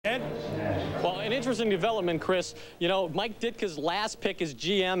Ed? Well, an interesting development, Chris. You know, Mike Ditka's last pick as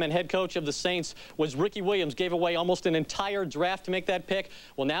GM and head coach of the Saints was Ricky Williams. Gave away almost an entire draft to make that pick.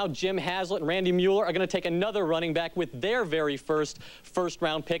 Well, now Jim Haslett and Randy Mueller are going to take another running back with their very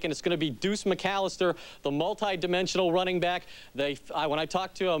first-round pick, and it's going to be Deuce McAllister, the multi-dimensional running back. When I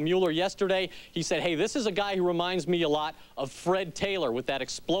talked to Mueller yesterday, he said, hey, this is a guy who reminds me a lot of Fred Taylor with that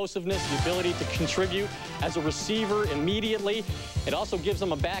explosiveness, the ability to contribute as a receiver immediately. It also gives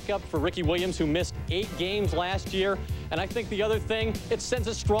him a backup for Ricky Williams, who missed 8 games last year. And I think the other thing, it sends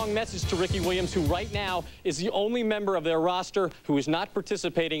a strong message to Ricky Williams, who right now is the only member of their roster who is not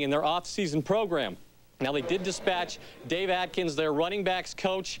participating in their off-season program. Now, they did dispatch Dave Atkins, their running backs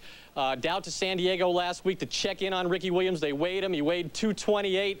coach, down to San Diego last week to check in on Ricky Williams. They weighed him. He weighed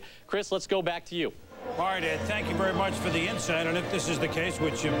 228. Chris, let's go back to you. All right, Ed, thank you very much for the insight. And if this is the case,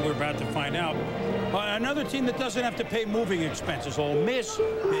 which we're about to find out, another team that doesn't have to pay moving expenses, Ole Miss,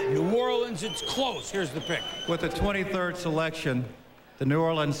 New Orleans, it's close. Here's the pick. With the 23rd selection, the New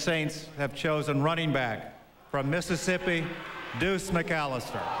Orleans Saints have chosen running back from Mississippi, Deuce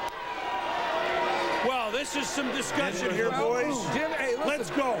McAllister. Well, this is some discussion here, boys. Jim, hey, listen,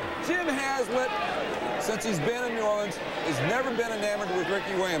 let's go. Jim Haslett, since he's been in New Orleans, has never been enamored with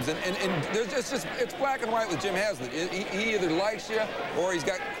Ricky Williams. And it's black and white with Jim Haslett. He either likes you or he's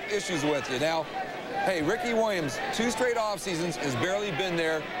got issues with you. Now, hey, Ricky Williams, 2 straight off seasons, has barely been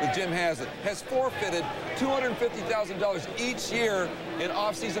there with Jim Haslett. Has forfeited $250,000 each year in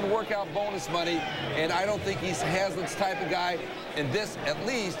off-season workout bonus money. And I don't think he's Haslett's type of guy. And this, at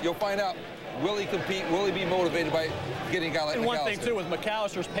least, you'll find out. Will he compete? Will he be motivated by getting a guy like McAllister? And one thing, too, with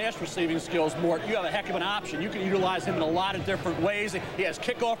McAllister's pass receiving skills, Mort, you have a heck of an option. You can utilize him in a lot of different ways. He has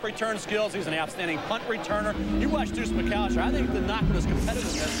kickoff return skills. He's an outstanding punt returner. You watch Deuce McAllister. I think the knock on his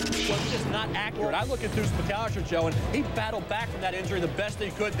competitiveness was just not accurate. I look at Deuce McAllister, Joe, and he battled back from that injury the best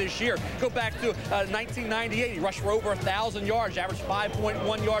he could this year. Go back to 1998. He rushed for over 1,000 yards, averaged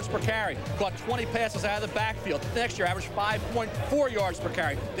 5.1 yards per carry. Caught 20 passes out of the backfield. Next year, averaged 5.4 yards per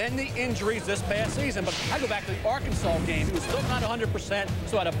carry. Then the injuries this past season. But I go back to the Arkansas game. He was still not 100%,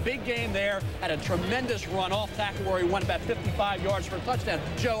 so had a big game there, had a tremendous run off tackle where he won about 55 yards for a touchdown.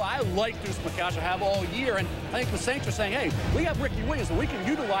 Joe, I like Deuce McAllister, have all year, and I think the Saints are saying, hey, we have Ricky Williams, and we can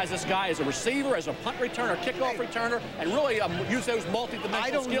utilize this guy as a receiver, as a punt returner, kickoff returner, and really use those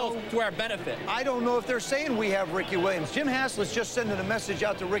multi-dimensional skills to our benefit. I don't know if they're saying we have Ricky Williams. Jim Haslett's just sending a message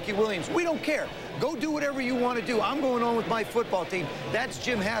out to Ricky Williams. We don't care. Go do whatever you want to do. I'm going on with my football team. That's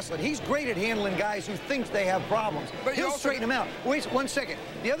Jim Haslett. He's great at handling guys who think they have problems. But he'll straighten them out. Wait 1 second.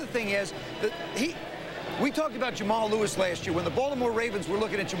 The other thing is that we talked about Jamal Lewis last year when the Baltimore Ravens were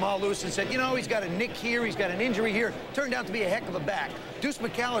looking at Jamal Lewis and said, you know, he's got a nick here, he's got an injury here. Turned out to be a heck of a back. Deuce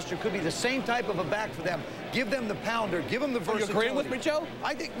McAllister could be the same type of a back for them. Give them the pounder, give them the versatility. You agreeing with me, Joe?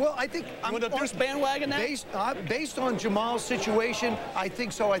 I think I'm with the Deuce bandwagon now? Based on Jamal's situation, I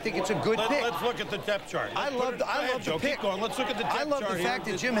think so. I think it's a good pick. Let's look at the depth chart. I love the pick. Keep going. Let's look at the depth chart. I love the fact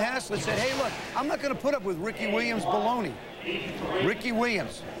that Jim Haslett said, hey, look, I'm not going to put up with Ricky Williams baloney. Ricky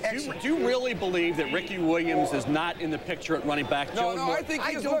Williams. Do you really believe that Ricky Williams is not in the picture at running back? No, I think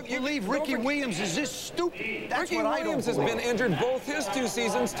I don't believe Ricky Williams is this stupid. That's Ricky what I don't Williams has been injured both his 2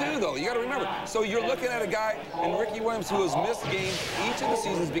 seasons, too, though. You got to remember. So you're looking at a guy in Ricky Williams who has missed games each of the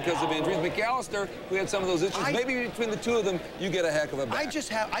seasons because of injuries. McAllister, who had some of those issues. Maybe between the 2 of them, you get a heck of a back.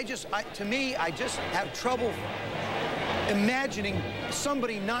 To me, I just have trouble imagining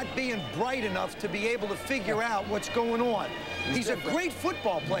somebody not being bright enough to be able to figure out what's going on. He's a great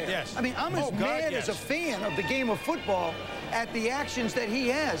football player. Yes. I mean, I'm as mad as a fan of the game of football at the actions that he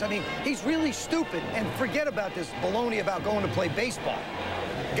has. I mean, he's really stupid. And forget about this baloney about going to play baseball.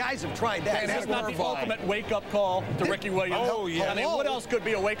 Guys have tried that. That's not the ultimate wake-up call to Ricky Williams. Oh, yeah. I mean, what else could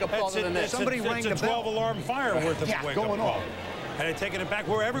be a wake-up call than that? Somebody rang the bell. It's a 12-alarm fire worth of a wake-up call. And I taking it back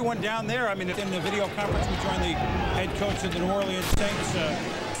where everyone down there, I mean, in the video conference, we joined the head coach of the New Orleans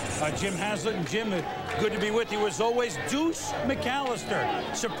Saints, Jim Haslett. And Jim, good to be with you as always. Deuce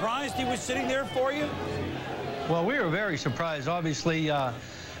McAllister, surprised he was sitting there for you? Well, we were very surprised. Obviously,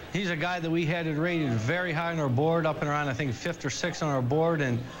 he's a guy that we had it rated very high on our board, up and around, I think, 5th or 6th on our board.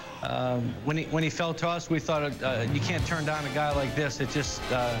 And when he fell to us, we thought you can't turn down a guy like this. It just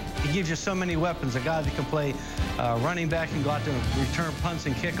he gives you so many weapons. A guy that can play running back and go out there and return punts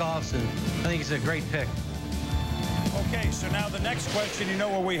and kickoffs, and I think he's a great pick. Okay, so now the next question, you know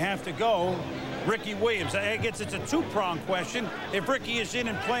where we have to go. Ricky Williams. I guess it's a 2-pronged question. If Ricky is in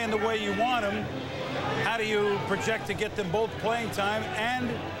and playing the way you want him, how do you project to get them both playing time? And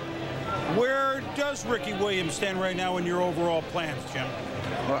where does Ricky Williams stand right now in your overall plans, Jim?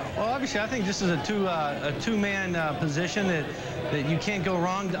 Well, obviously, I think this is a two-man position. That you can't go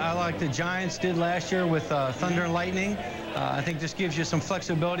wrong. I like the Giants did last year with Thunder and Lightning. I think this gives you some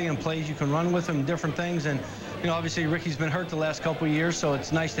flexibility and plays you can run with them, different things. And you know, obviously Ricky's been hurt the last couple of years, so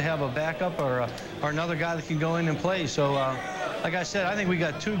it's nice to have a backup or another guy that can go in and play. So, like I said, I think we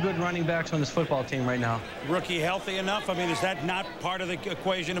got two good running backs on this football team right now. Rookie healthy enough? I mean, is that not part of the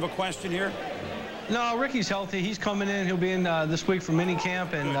equation of a question here? No, Ricky's healthy. He's coming in. He'll be in this week for mini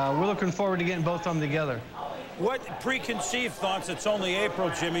camp, and we're looking forward to getting both of them together. What preconceived thoughts, it's only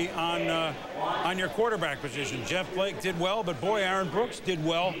April, Jimmy, on your quarterback position? Jeff Blake did well, but boy, Aaron Brooks did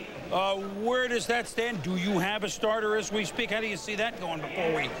well. Where does that stand? Do you have a starter as we speak? How do you see that going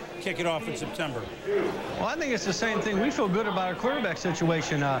before we kick it off in September? Well, I think it's the same thing. We feel good about our quarterback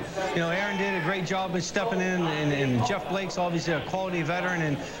situation. You know, Aaron did a great job of stepping in, and Jeff Blake's obviously a quality veteran,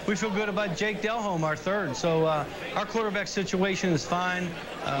 and we feel good about Jake Delhomme, our third. So our quarterback situation is fine.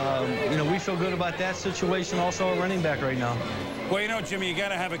 You know, we feel good about that situation, also our running back right now. Well, you know, Jimmy, you got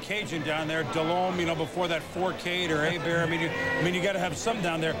to have a Cajun down there. Delhomme, you know, before that 4K or A-Bear. I mean, you got to have some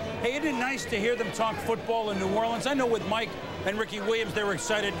down there. Hey, isn't it nice to hear them talk football in New Orleans? I know with Mike and Ricky Williams, they were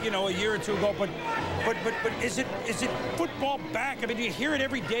excited, you know, a year or two ago. But is it football back? I mean, do you hear it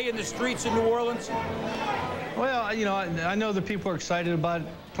every day in the streets in New Orleans? Well, you know, I know the people are excited about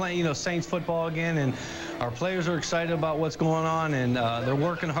playing, you know, Saints football again, and our players are excited about what's going on, and they're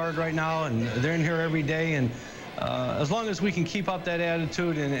working hard right now, and they're in here every day, and as long as we can keep up that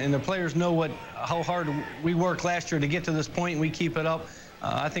attitude, and the players know how hard we worked last year to get to this point, and we keep it up,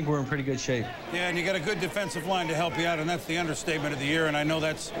 I think we're in pretty good shape. Yeah, and you got a good defensive line to help you out, and that's the understatement of the year. And I know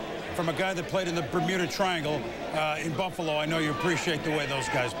that's from a guy that played in the Bermuda Triangle in Buffalo. I know you appreciate the way those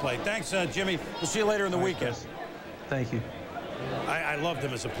guys played. Thanks, Jimmy. We'll see you later in the weekend. Thank you. I loved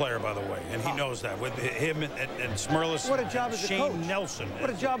him as a player, by the way, and he knows that. With him and Smurlus, what a job as a coach. Shane Nelson. What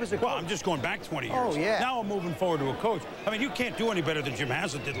a job as a coach. Well, I'm just going back 20 years. Oh, yeah. Now I'm moving forward to a coach. I mean, you can't do any better than Jim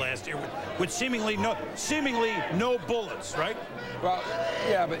Haslett did last year with seemingly no bullets, right? Well,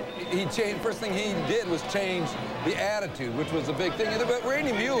 yeah, but he changed. First thing he did was change the attitude, which was a big thing. But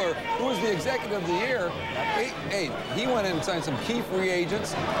Randy Mueller, who was the executive of the year, he went in and signed some key free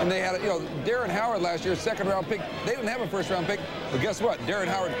agents, and they had, you know, Darren Howard last year, second-round pick. They didn't have a first-round pick, but guess what? Darren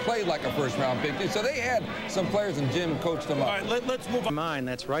Howard played like a first-round pick, so they had some players, and Jim coached them up. All right, let's move on.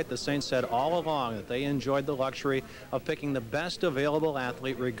 That's right. The Saints said all along that they enjoyed the luxury of picking the best available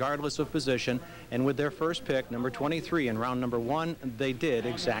athlete, regardless of position, and with their first pick, number 23 in round number 1, they did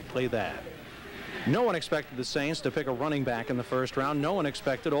exactly that. No one expected the Saints to pick a running back in the first round. No one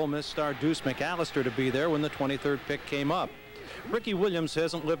expected Ole Miss star Deuce McAllister to be there when the 23rd pick came up. Ricky Williams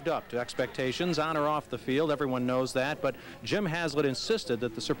hasn't lived up to expectations on or off the field. Everyone knows that, but Jim Haslett insisted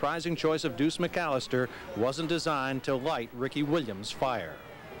that the surprising choice of Deuce McAllister wasn't designed to light Ricky Williams' fire.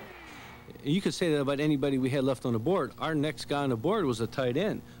 You could say that about anybody we had left on the board. Our next guy on the board was a tight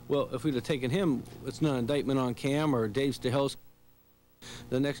end. Well, if we'd have taken him, it's not an indictment on Cam or Dave Stahelski.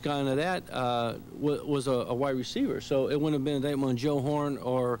 The next guy under that was a wide receiver, so it wouldn't have been an indictment on Joe Horn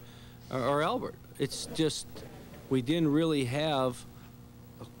or Albert. It's just we didn't really have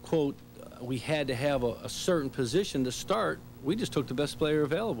a quote. We had to have a certain position to start. We just took the best player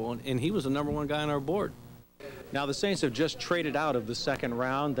available, and he was the #1 guy on our board. Now, the Saints have just traded out of the second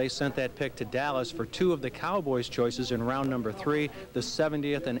round. They sent that pick to Dallas for 2 of the Cowboys' choices in round number 3, the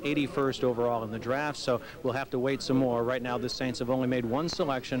 70th and 81st overall in the draft, so we'll have to wait some more. Right now, the Saints have only made 1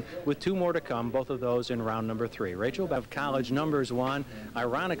 selection, with 2 more to come, both of those in round number 3. Rachel, of college numbers 1.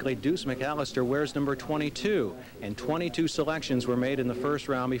 Ironically, Deuce McAllister wears number 22, and 22 selections were made in the first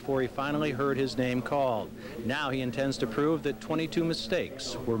round before he finally heard his name called. Now he intends to prove that 22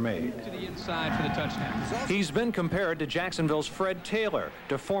 mistakes were made. To the inside for the touchdown. He's been compared to Jacksonville's Fred Taylor,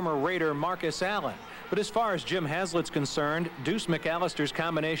 to former Raider Marcus Allen. But as far as Jim Haslett's concerned, Deuce McAllister's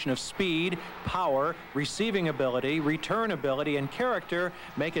combination of speed, power, receiving ability, return ability, and character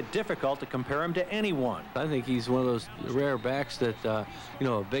make it difficult to compare him to anyone. I think he's one of those rare backs that, you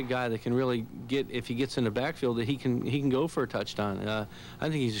know, a big guy that can really get, if he gets in the backfield, that he can go for a touchdown. I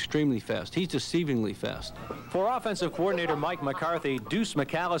think he's extremely fast. He's deceivingly fast. For offensive coordinator Mike McCarthy, Deuce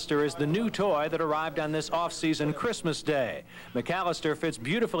McAllister is the new toy that arrived on this offseason Christmas Day. McAllister fits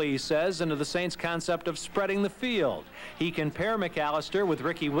beautifully, he says, into the Saints' concept of spreading the field. He can pair McAllister with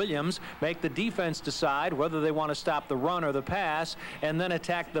Ricky Williams, make the defense decide whether they want to stop the run or the pass, and then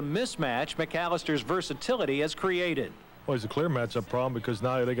attack the mismatch McAllister's versatility has created. Well, he's a clear matchup problem because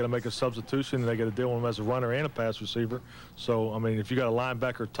now they got to make a substitution and they got to deal with him as a runner and a pass receiver. So, I mean, if you got a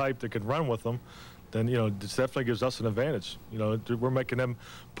linebacker type that can run with them, then, you know, this definitely gives us an advantage. You know, we're making them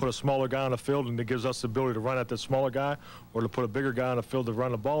put a smaller guy on the field, and it gives us the ability to run at that smaller guy, or to put a bigger guy on the field to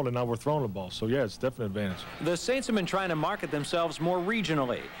run the ball, and now we're throwing the ball. So, yeah, it's definitely an advantage. The Saints have been trying to market themselves more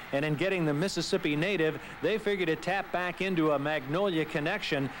regionally, and in getting the Mississippi native, they figured to tap back into a Magnolia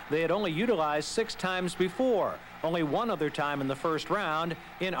connection they had only utilized 6 times before, only one other time in the first round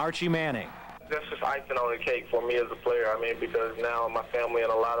in Archie Manning. That's just icing on the cake for me as a player. I mean, because now my family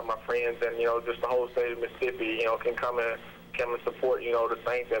and a lot of my friends and, you know, just the whole state of Mississippi, you know, can come and support, you know, the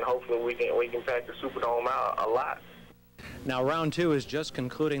Saints, and hopefully we can pack the Superdome out a lot. Now, round 2 is just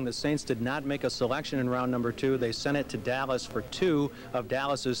concluding. The Saints did not make a selection in round number 2. They sent it to Dallas for 2 of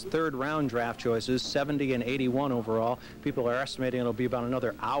Dallas's third-round draft choices, 70 and 81 overall. People are estimating it'll be about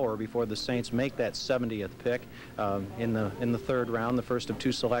another hour before the Saints make that 70th pick in the third round, the first of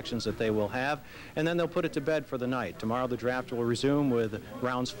 2 selections that they will have. And then they'll put it to bed for the night. Tomorrow the draft will resume with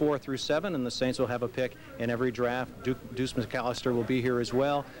rounds 4 through 7, and the Saints will have a pick in every draft. Deuce McAllister will be here as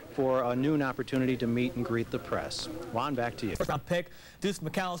well for a noon opportunity to meet and greet the press. Juan, back to you. First-round pick, Deuce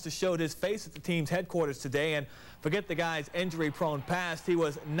McAllister showed his face at the team's headquarters today, and forget the guy's injury-prone past. He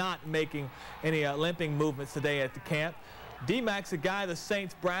was not making any limping movements today at the camp. D-Mac's a guy the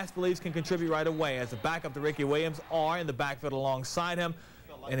Saints brass believes can contribute right away as a backup to Ricky Williams are in the backfield alongside him.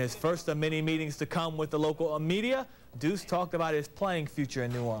 In his first of many meetings to come with the local media, Deuce talked about his playing future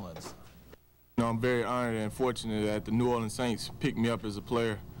in New Orleans. You know, I'm very honored and fortunate that the New Orleans Saints picked me up as a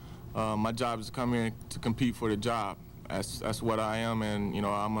player. My job is to come in to compete for the job. That's what I am, and, you know,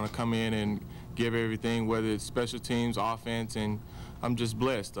 I'm going to come in and give everything, whether it's special teams, offense, and I'm just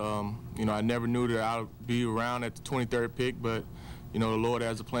blessed. You know, I never knew that I would be around at the 23rd pick, but, you know, the Lord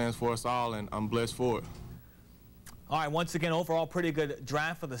has the plans for us all, and I'm blessed for it. All right, once again, overall pretty good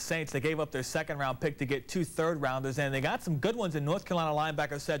draft for the Saints. They gave up their second-round pick to get 2 third-rounders, and they got some good ones in North Carolina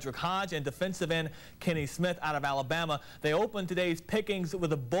linebacker Cedric Hodge and defensive end Kenny Smith out of Alabama. They opened today's pickings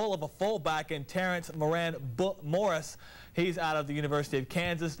with a bull of a fullback in Terrence Moran Morris. He's out of the University of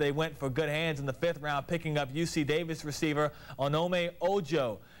Kansas. They went for good hands in the 5th round, picking up UC Davis receiver Onome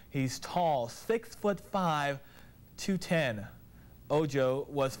Ojo. He's tall, 6'5", 210. Ojo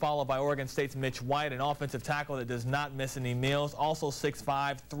was followed by Oregon State's Mitch White, an offensive tackle that does not miss any meals, also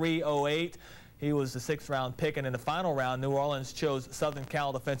 6'5", 308. He was the 6th-round pick, and in the final round, New Orleans chose Southern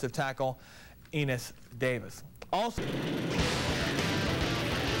Cal defensive tackle Enos Davis. Also,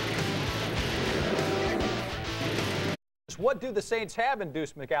 what do the Saints have in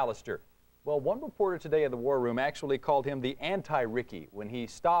Deuce McAllister? Well, one reporter today in the War Room actually called him the anti-Ricky when he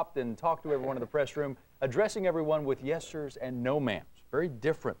stopped and talked to everyone in the press room, addressing everyone with yes sirs and no ma'ams. Very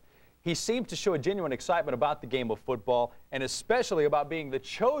different. He seemed to show a genuine excitement about the game of football, and especially about being the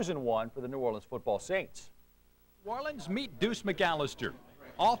chosen one for the New Orleans football Saints. New Orleans, meet Deuce McAllister.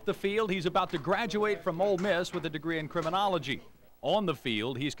 Off the field, he's about to graduate from Ole Miss with a degree in criminology. On the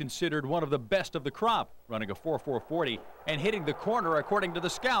field, he's considered one of the best of the crop, running a 4.4 40 and hitting the corner, according to the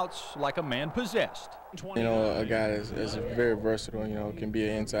scouts, like a man possessed. You know, a guy that's very versatile, you know, can be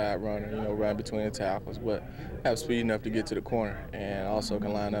an inside runner, you know, run between the tackles, but have speed enough to get to the corner, and also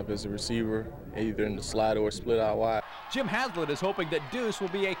can line up as a receiver, either in the slide or split out wide. Jim Haslett is hoping that Deuce will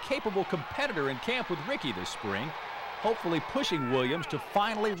be a capable competitor in camp with Ricky this spring, hopefully pushing Williams to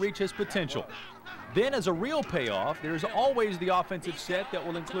finally reach his potential. Then, as a real payoff, there's always the offensive set that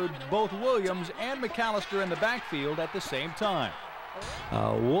will include both Williams and McAllister in the backfield at the same time.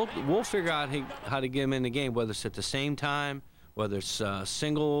 We'll figure out how to get him in the game, whether it's at the same time, whether it's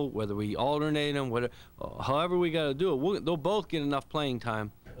single, whether we alternate them, however we got to do it. They'll both get enough playing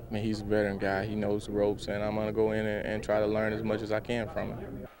time. I mean, he's a veteran guy. He knows the ropes, and I'm going to go in and try to learn as much as I can from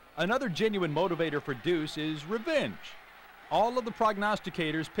him. Another genuine motivator for Deuce is revenge. All of the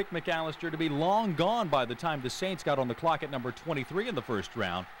prognosticators picked McAllister to be long gone by the time the Saints got on the clock at number 23 in the first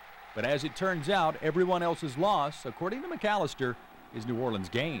round. But as it turns out, everyone else's loss, according to McAllister, is New Orleans'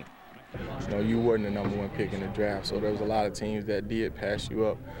 gain. You know, you weren't the #1 pick in the draft, so there was a lot of teams that did pass you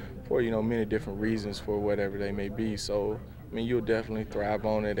up for, you know, many different reasons for whatever they may be. So, I mean, you'll definitely thrive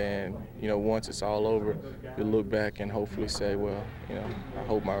on it, and, you know, once it's all over, you'll look back and hopefully say, well, you know, I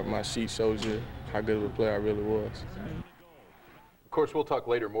hope my sheet shows you how good of a player I really was. Of course, we'll talk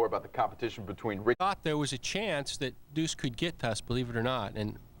later more about the competition between Ricky. I thought there was a chance that Deuce could get to us, believe it or not,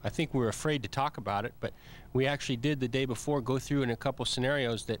 and I think we were afraid to talk about it, but we actually did the day before go through in a couple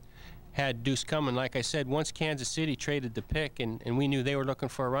scenarios that had Deuce coming. Like I said, once Kansas City traded the pick and we knew they were looking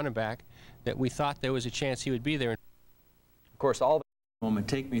for a running back, that we thought there was a chance he would be there. Of course, all the moment,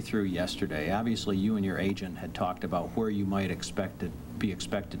 take me through yesterday. Obviously, you and your agent had talked about where you might be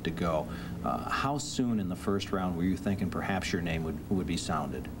expected to go. How soon in the first round were you thinking perhaps your name would be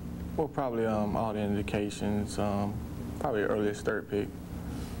sounded? Well, probably all the indications, probably earliest third pick,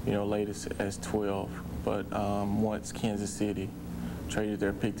 you know, latest as 12. But once Kansas City traded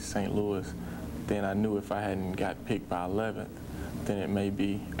their pick to St. Louis, then I knew if I hadn't got picked by 11th, then it may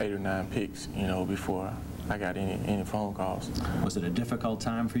be 8 or 9 picks, you know, before I got any phone calls. Was it a difficult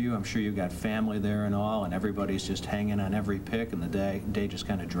time for you? I'm sure you got family there and all, and everybody's just hanging on every pick, and the day just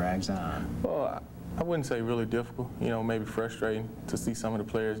kind of drags on. Well, I wouldn't say really difficult, you know, maybe frustrating to see some of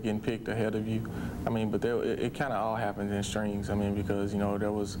the players getting picked ahead of you. I mean, but it kind of all happened in strings. I mean, because, you know,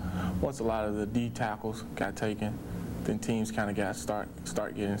 there was, once a lot of the D tackles got taken, then teams kind of got start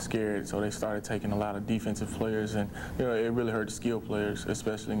getting scared, so they started taking a lot of defensive players, and, you know, it really hurt the skill players,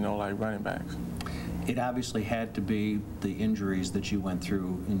 especially, you know, like running backs. It obviously had to be the injuries that you went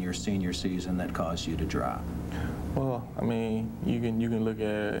through in your senior season that caused you to drop. Well, I mean, you can look at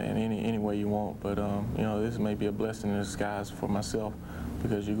it in any way you want, but you know, this may be a blessing in disguise for myself,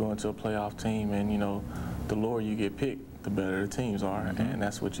 because you go into a playoff team, and you know, the lower you get picked, the better the teams are, and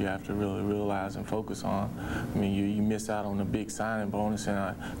that's what you have to really realize and focus on. I mean, you miss out on the big signing bonus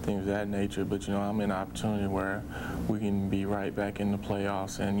and things of that nature, but you know, I'm in an opportunity where we can be right back in the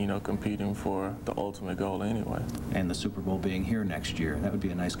playoffs and, you know, competing for the ultimate goal anyway. And the Super Bowl being here next year, that would be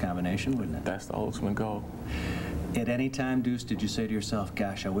a nice combination, wouldn't it? That's the ultimate goal. At any time, Deuce, did you say to yourself,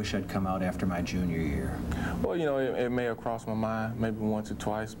 gosh, I wish I'd come out after my junior year? Well, you know, it may have crossed my mind maybe once or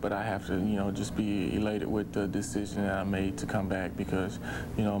twice, but I have to, you know, just be elated with the decision that I made to come back, because,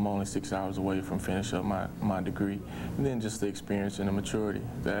 you know, I'm only 6 hours away from finishing up my degree. And then just the experience and the maturity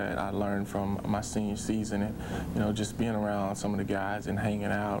that I learned from my senior season, and, you know, just being around some of the guys and hanging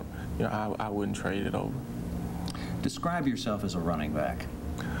out, you know, I wouldn't trade it over. Describe yourself as a running back.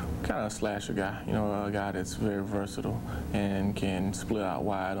 Kind of a slasher guy, you know, a guy that's very versatile and can split out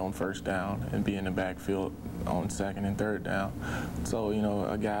wide on first down and be in the backfield on second and third down. So, you know,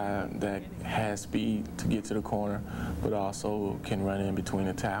 a guy that has speed to get to the corner, but also can run in between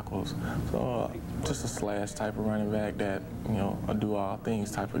the tackles. So just a slash type of running back that, you know, a do all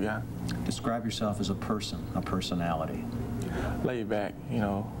things type of guy. Describe yourself as a person, a personality. Laid back, you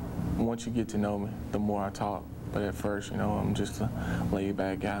know. Once you get to know me, the more I talk. But at first, you know, I'm just a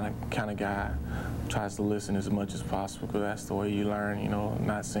laid-back kind of guy. Tries to listen as much as possible, because that's the way you learn, you know,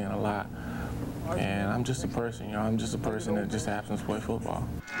 not saying a lot. And I'm just a person, you know, I'm just a person that just happens to play football.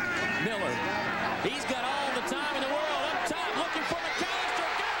 Miller, he's got all the time in the world. Up top, looking for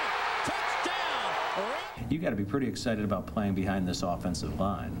McAllister. Touchdown! You got to be pretty excited about playing behind this offensive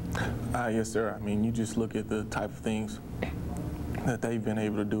line. Yes, sir. I mean, you just look at the type of things that they've been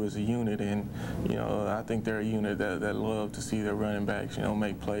able to do as a unit, and you know, I think they're a unit that love to see their running backs, you know,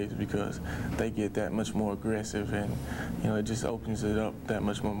 make plays, because they get that much more aggressive, and you know, it just opens it up that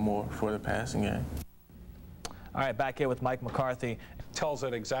much more for the passing game. All right, back here with Mike McCarthy. Tells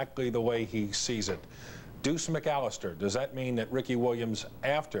it exactly the way he sees it. Deuce McAllister, does that mean that Ricky Williams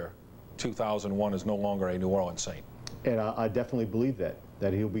after 2001 is no longer a New Orleans Saint? And I definitely believe that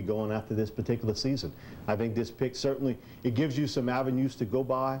he'll be going after this particular season. I think this pick certainly, it gives you some avenues to go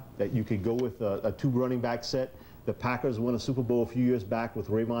by, that you could go with a 2 running back set. The Packers won a Super Bowl a few years back with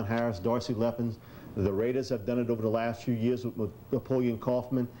Raymond Harris, Darcy Leppens. The Raiders have done it over the last few years with Napoleon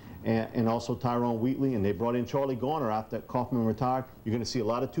Kaufman and also Tyrone Wheatley, and they brought in Charlie Garner after Kaufman retired. You're going to see a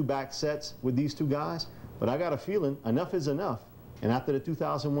lot of 2-back sets with these 2 guys, but I got a feeling enough is enough, and after the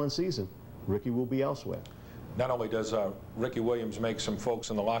 2001 season, Ricky will be elsewhere. Not only does Ricky Williams make some folks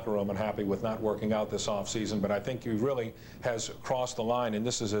in the locker room unhappy with not working out this offseason, but I think he really has crossed the line, and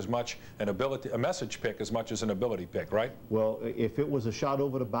this is as much a message pick as much as an ability pick, right? Well, if it was a shot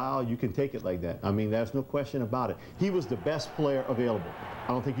over the bow, you can take it like that. I mean, there's no question about it. He was the best player available. I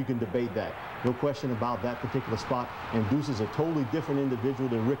don't think you can debate that. No question about that particular spot. And Deuce is a totally different individual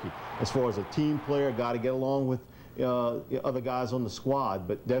than Ricky, as far as a team player, a guy to get along with other guys on the squad.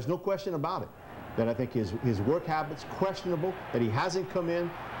 But there's no question about it that I think his work habits, questionable, that he hasn't come in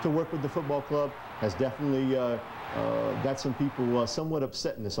to work with the football club, has definitely got some people somewhat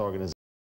upset in this organization.